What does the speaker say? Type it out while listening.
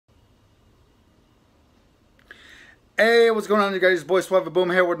Hey, what's going on, you guys? It's boy Swabba Boom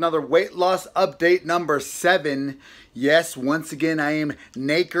here with another weight loss update number 7. Yes, once again, I am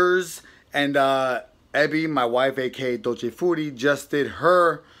Nakers, and Ebby, my wife, aka Dolce Foodie, just did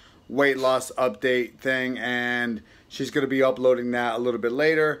her weight loss update thing, and she's going to be uploading that a little bit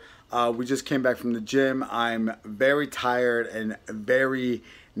later. We just came back from the gym. I'm very tired and very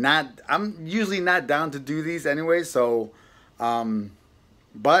I'm usually not down to do these anyway, so,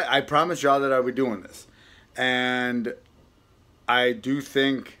 but I promise y'all that I'll be doing this. And I do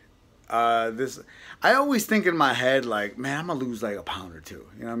think I always think in my head, like, man, I'm gonna lose like a pound or two,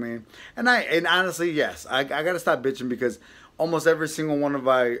 you know what I mean? And honestly, yes, I gotta stop bitching, because almost every single one of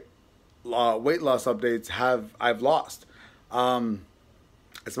my weight loss updates I've lost.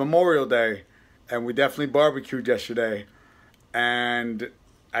 It's Memorial Day, and we definitely barbecued yesterday, and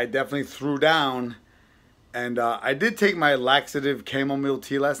I definitely threw down, and I did take my laxative chamomile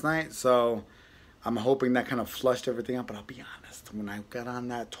tea last night, so I'm hoping that kind of flushed everything out. But I'll be honest, when I got on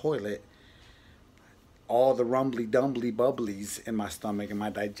that toilet, all the rumbly dumbly bubblies in my stomach and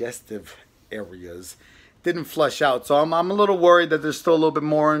my digestive areas didn't flush out. So I'm a little worried that there's still a little bit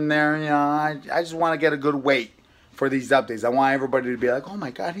more in there. You know, I just want to get a good weight for these updates. I want everybody to be like, oh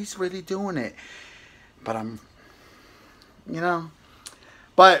my God, he's really doing it. But you know.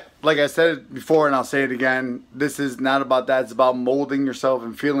 But like I said before, and I'll say it again, this is not about that. It's about molding yourself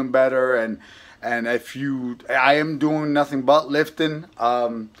and feeling better. And I am doing nothing but lifting.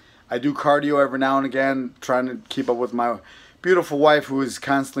 I do cardio every now and again, trying to keep up with my beautiful wife, who is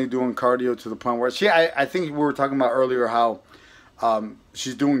constantly doing cardio to the point where I think we were talking about earlier how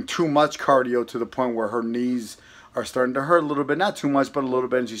she's doing too much cardio to the point where her knees are starting to hurt a little bit. Not too much, but a little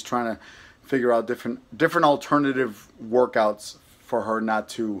bit. And she's trying to figure out different alternative workouts for her not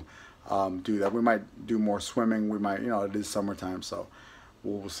to do that. We might do more swimming. We might, it is summertime, so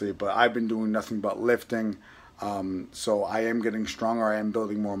we'll see. But I've been doing nothing but lifting. So I am getting stronger. I am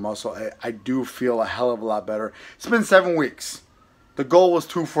building more muscle. I do feel a hell of a lot better. It's been 7 weeks. The goal was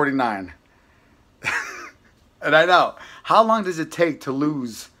 249. And I know. How long does it take to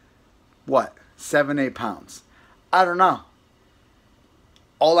lose, what, 7, 8 pounds? I don't know.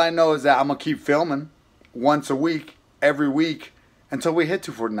 All I know is that I'm going to keep filming once a week, every week, until we hit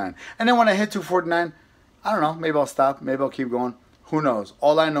 249. And then when I hit 249, I don't know, maybe I'll stop, maybe I'll keep going. Who knows?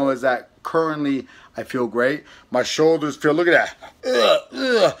 All I know is that currently I feel great. My shoulders feel, look at that.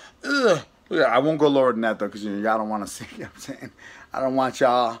 Look at that. I won't go lower than that though, because y'all don't want to see, what I'm saying? I don't want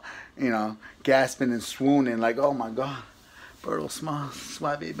y'all, gasping and swooning like, oh my God, Bertle Small,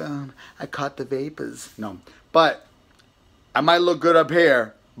 Suave Bone, I caught the vapors. No, but I might look good up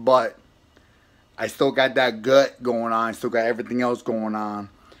here, but I still got that gut going on. I still got everything else going on.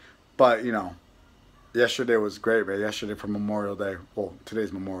 But, yesterday was great, man. Yesterday for Memorial Day. Well,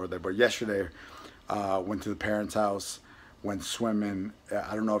 today's Memorial Day, but yesterday went to the parents' house, went swimming.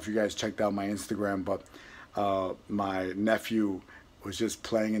 I don't know if you guys checked out my Instagram, but my nephew was just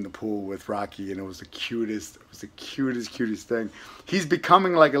playing in the pool with Rocky, and it was the cutest cutest thing. He's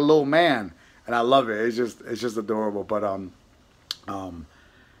becoming like a little man, and I love it. It's just adorable. But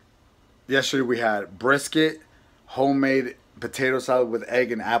yesterday we had brisket, homemade potato salad with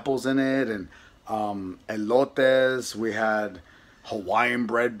egg and apples in it, and elotes. We had Hawaiian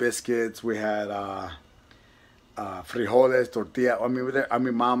bread biscuits. We had frijoles, tortilla. I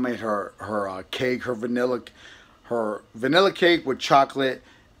mean, Mom made her cake, her vanilla cake with chocolate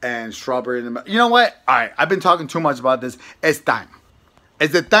and strawberry in the middle. You know what? All right, I've been talking too much about this. It's time.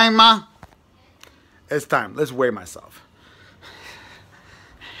 Is it time, Ma? It's time. Let's weigh myself.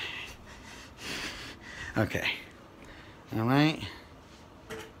 Okay. All right.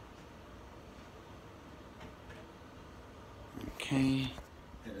 Okay.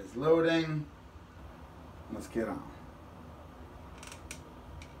 It is loading. Let's get on.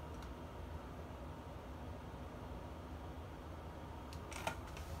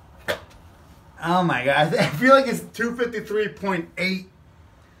 Oh my God. I feel like it's 253.8.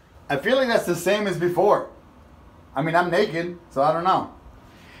 I feel like that's the same as before. I mean, I'm naked, so I don't know.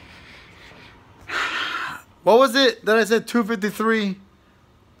 What was it that I said, 253?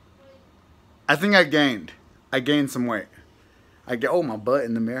 I think I gained. I gained some weight. Oh, my butt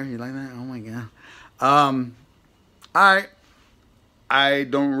in the mirror. You like that? Oh my God. Alright. I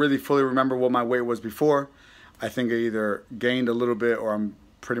don't really fully remember what my weight was before. I think I either gained a little bit or I'm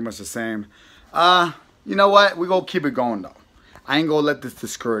pretty much the same. You know what? We're going to keep it going though. I ain't going to let this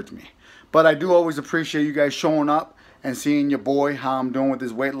discourage me. But I do always appreciate you guys showing up and seeing your boy, how I'm doing with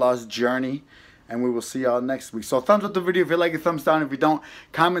this weight loss journey. And we will see y'all next week. So thumbs up the video if you like it, thumbs down if you don't.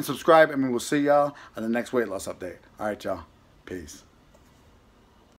 Comment, subscribe, and we will see y'all on the next weight loss update. All right, y'all. Peace.